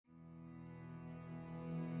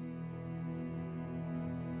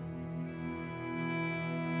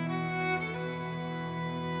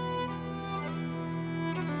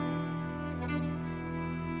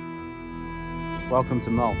Welcome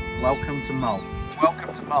to Mull. Welcome to Mull.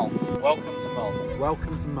 Welcome to Mull. Welcome to Mull.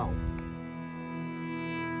 Welcome to Mull.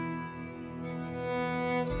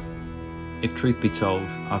 If truth be told,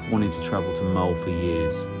 I've wanted to travel to Mull for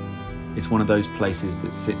years. It's one of those places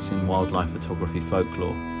that sits in wildlife photography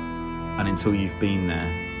folklore, and until you've been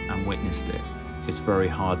there and witnessed it, it's very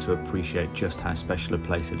hard to appreciate just how special a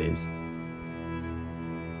place it is.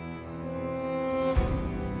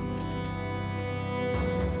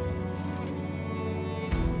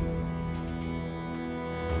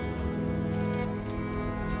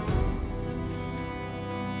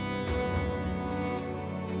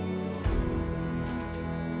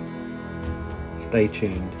 Stay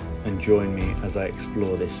tuned and join me as I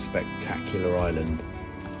explore this spectacular island.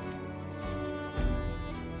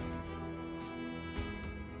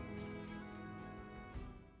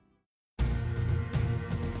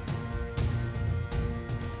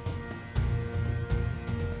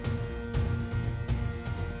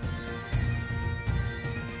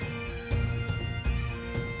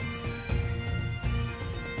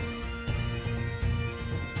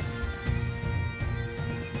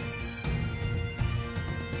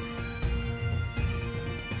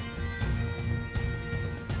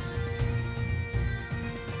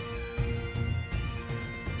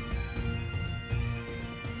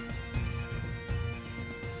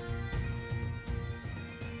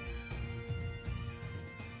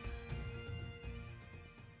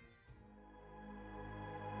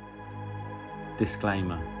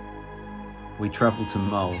 Disclaimer: we travelled to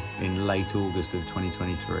Mull in late August of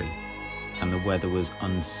 2023 and the weather was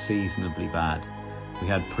unseasonably bad. We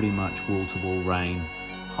had pretty much wall-to-wall rain,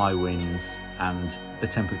 high winds, and the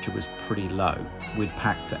temperature was pretty low. We'd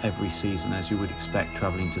packed for every season as you would expect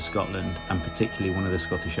travelling to Scotland, and particularly one of the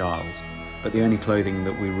Scottish Isles. But the only clothing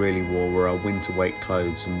that we really wore were our winter weight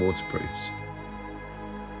clothes and waterproofs.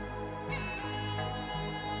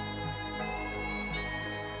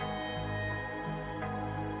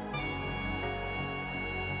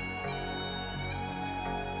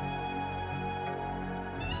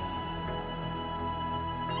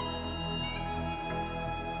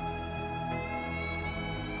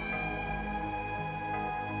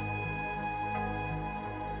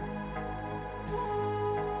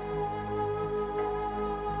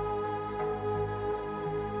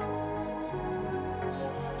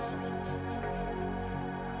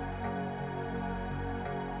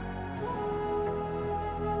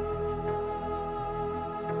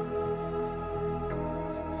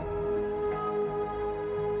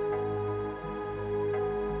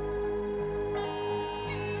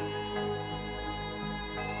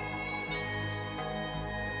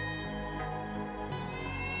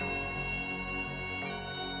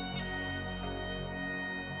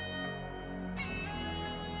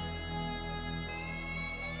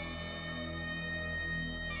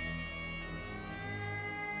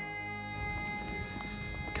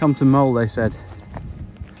 Come to Mull, they said.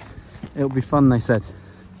 It'll be fun, they said.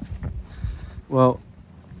 Well,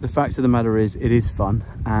 the fact of the matter is, it is fun,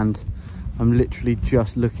 and I'm literally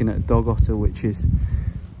just looking at a dog otter, which is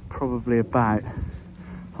probably about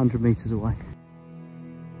 100 metres away.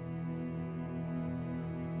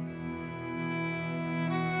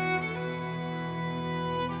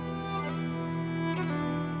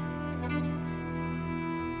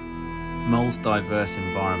 Mull's diverse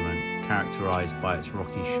environment, characterised by its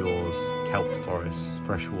rocky shores, kelp forests,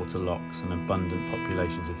 freshwater lochs and abundant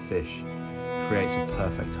populations of fish, creates a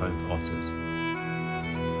perfect home for otters.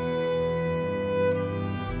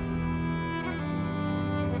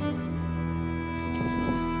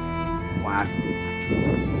 Wow,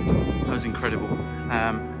 that was incredible.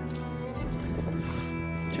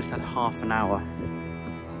 Just had half an hour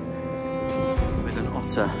with an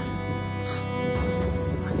otter,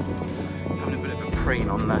 having a bit of a preen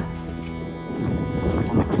on the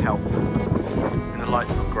kelp, and the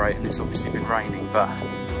light's not great and it's obviously been raining, but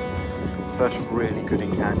first really good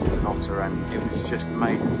encounter with an otter, and it was just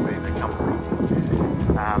amazing to be in their company.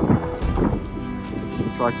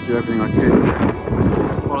 Tried to do everything I could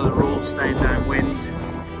to follow the rules, staying downwind,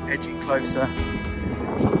 edging closer,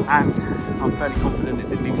 and I'm fairly confident it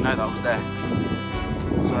didn't even know that I was there.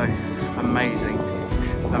 So amazing,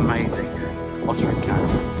 amazing otter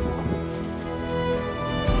encounter.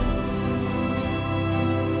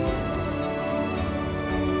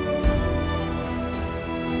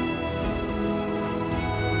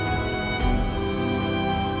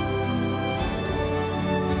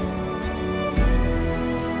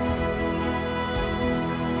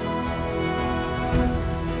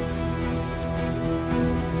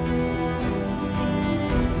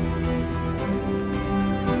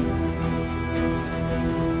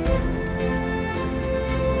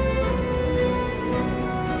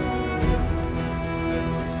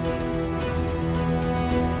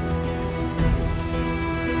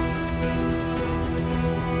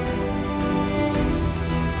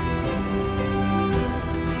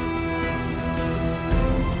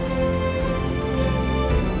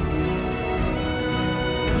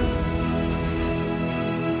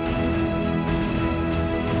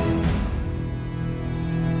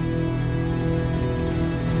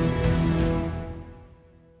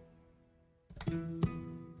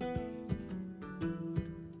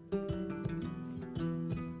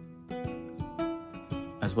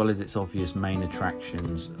 as well as its obvious main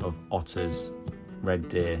attractions of otters, red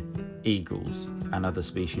deer, eagles and other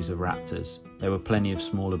species of raptors, there were plenty of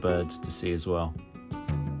smaller birds to see as well.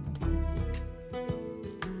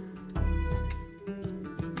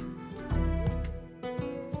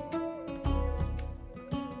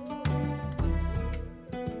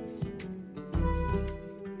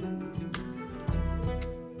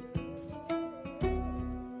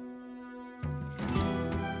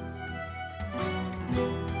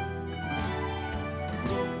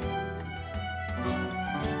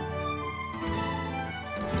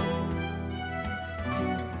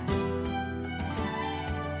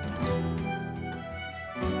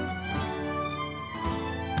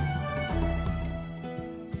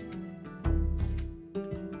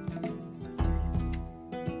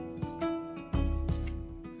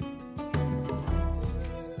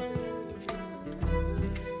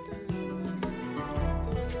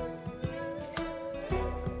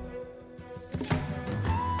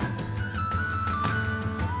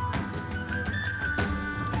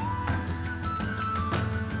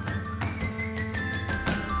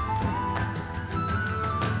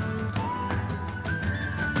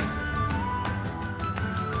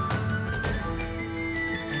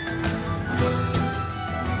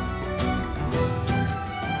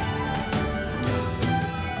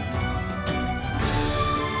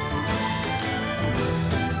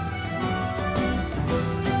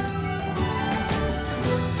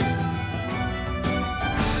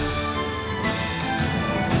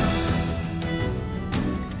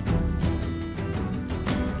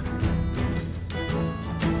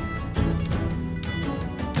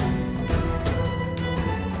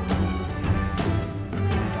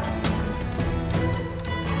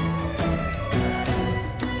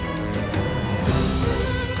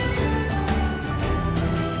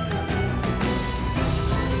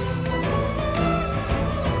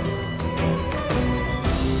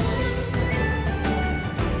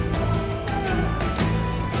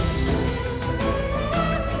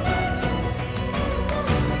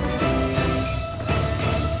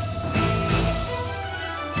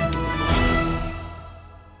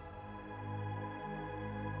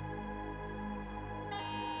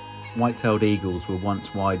 White-tailed eagles were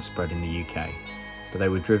once widespread in the UK, but they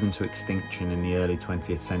were driven to extinction in the early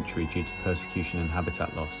 20th century due to persecution and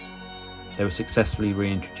habitat loss. They were successfully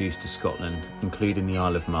reintroduced to Scotland, including the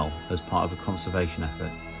Isle of Mull, as part of a conservation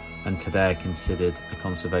effort, and today are considered a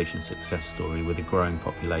conservation success story with a growing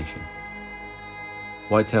population.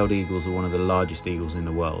 White-tailed eagles are one of the largest eagles in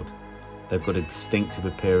the world. They've got a distinctive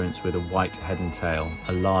appearance with a white head and tail,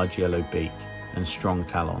 a large yellow beak, and strong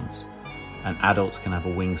talons. And adults can have a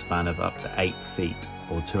wingspan of up to 8 feet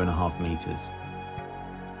or 2.5 meters.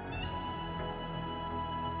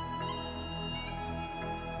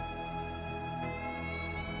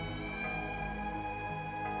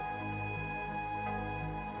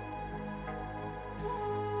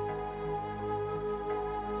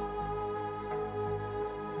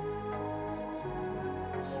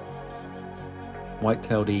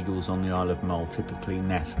 White-tailed eagles on the Isle of Mull typically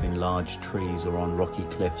nest in large trees or on rocky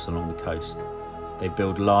cliffs along the coast. They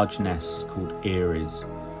build large nests called eyries,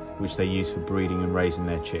 which they use for breeding and raising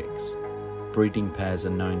their chicks. Breeding pairs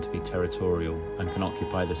are known to be territorial and can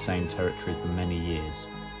occupy the same territory for many years.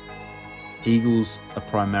 Eagles are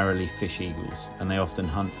primarily fish eagles, and they often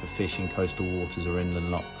hunt for fish in coastal waters or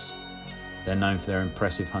inland lochs. They're known for their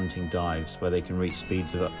impressive hunting dives, where they can reach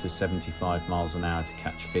speeds of up to 75 miles an hour to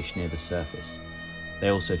catch fish near the surface. They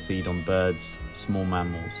also feed on birds, small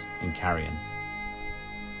mammals, and carrion.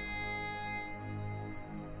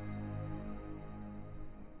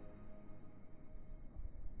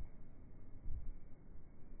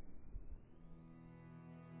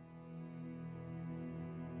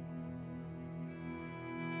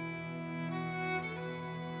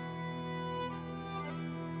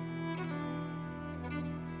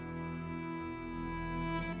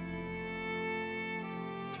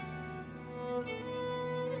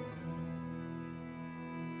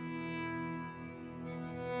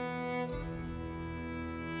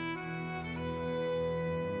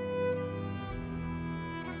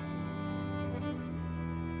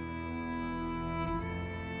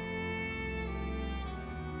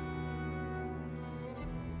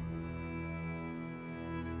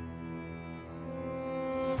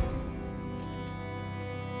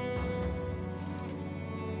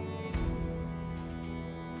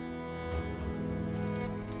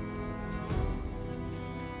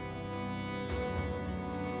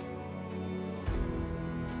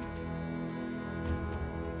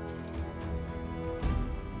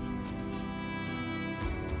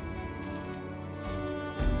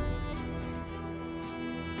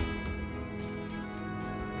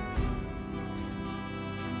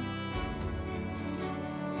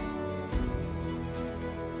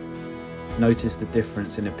 Notice the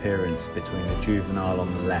difference in appearance between the juvenile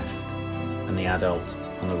on the left and the adult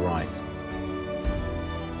on the right.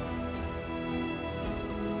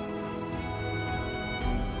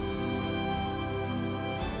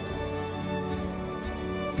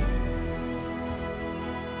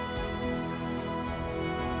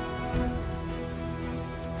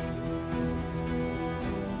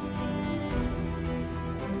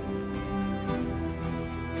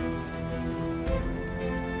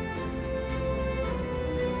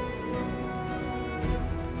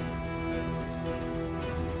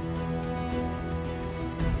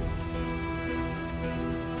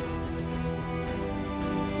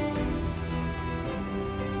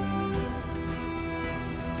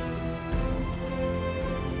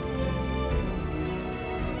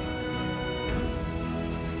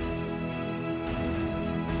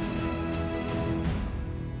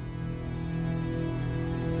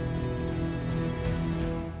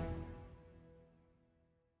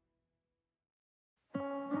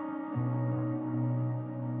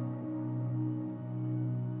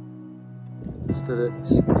 Stood at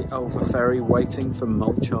the Over ferry waiting for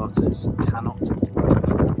Mull charters. Cannot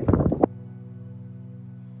wait.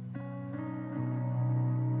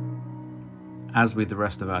 As with the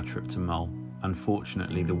rest of our trip to Mull,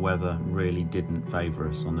 unfortunately the weather really didn't favour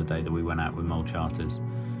us on the day that we went out with Mull charters.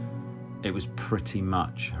 It was pretty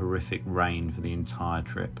much horrific rain for the entire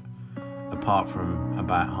trip, apart from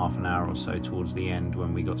about half an hour or so towards the end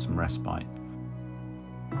when we got some respite.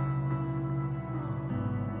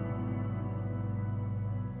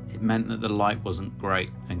 It meant that the light wasn't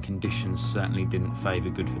great and conditions certainly didn't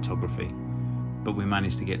favour good photography, but we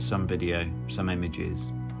managed to get some video, some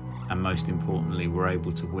images, and most importantly were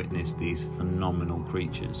able to witness these phenomenal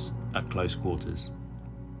creatures at close quarters.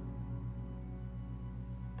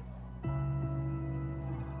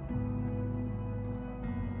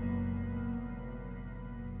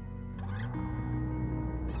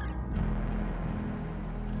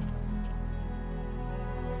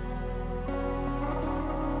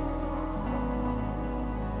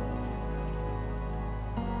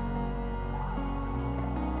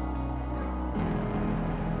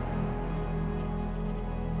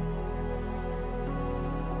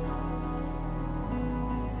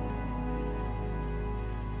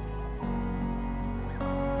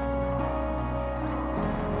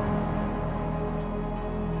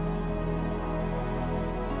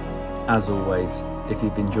 As always, if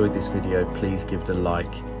you've enjoyed this video, please give it a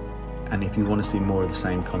like, and if you want to see more of the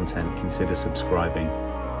same content, consider subscribing.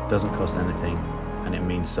 It doesn't cost anything and it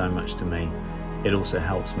means so much to me. It also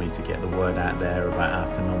helps me to get the word out there about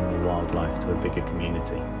our phenomenal wildlife to a bigger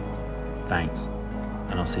community. Thanks,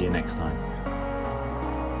 and I'll see you next time.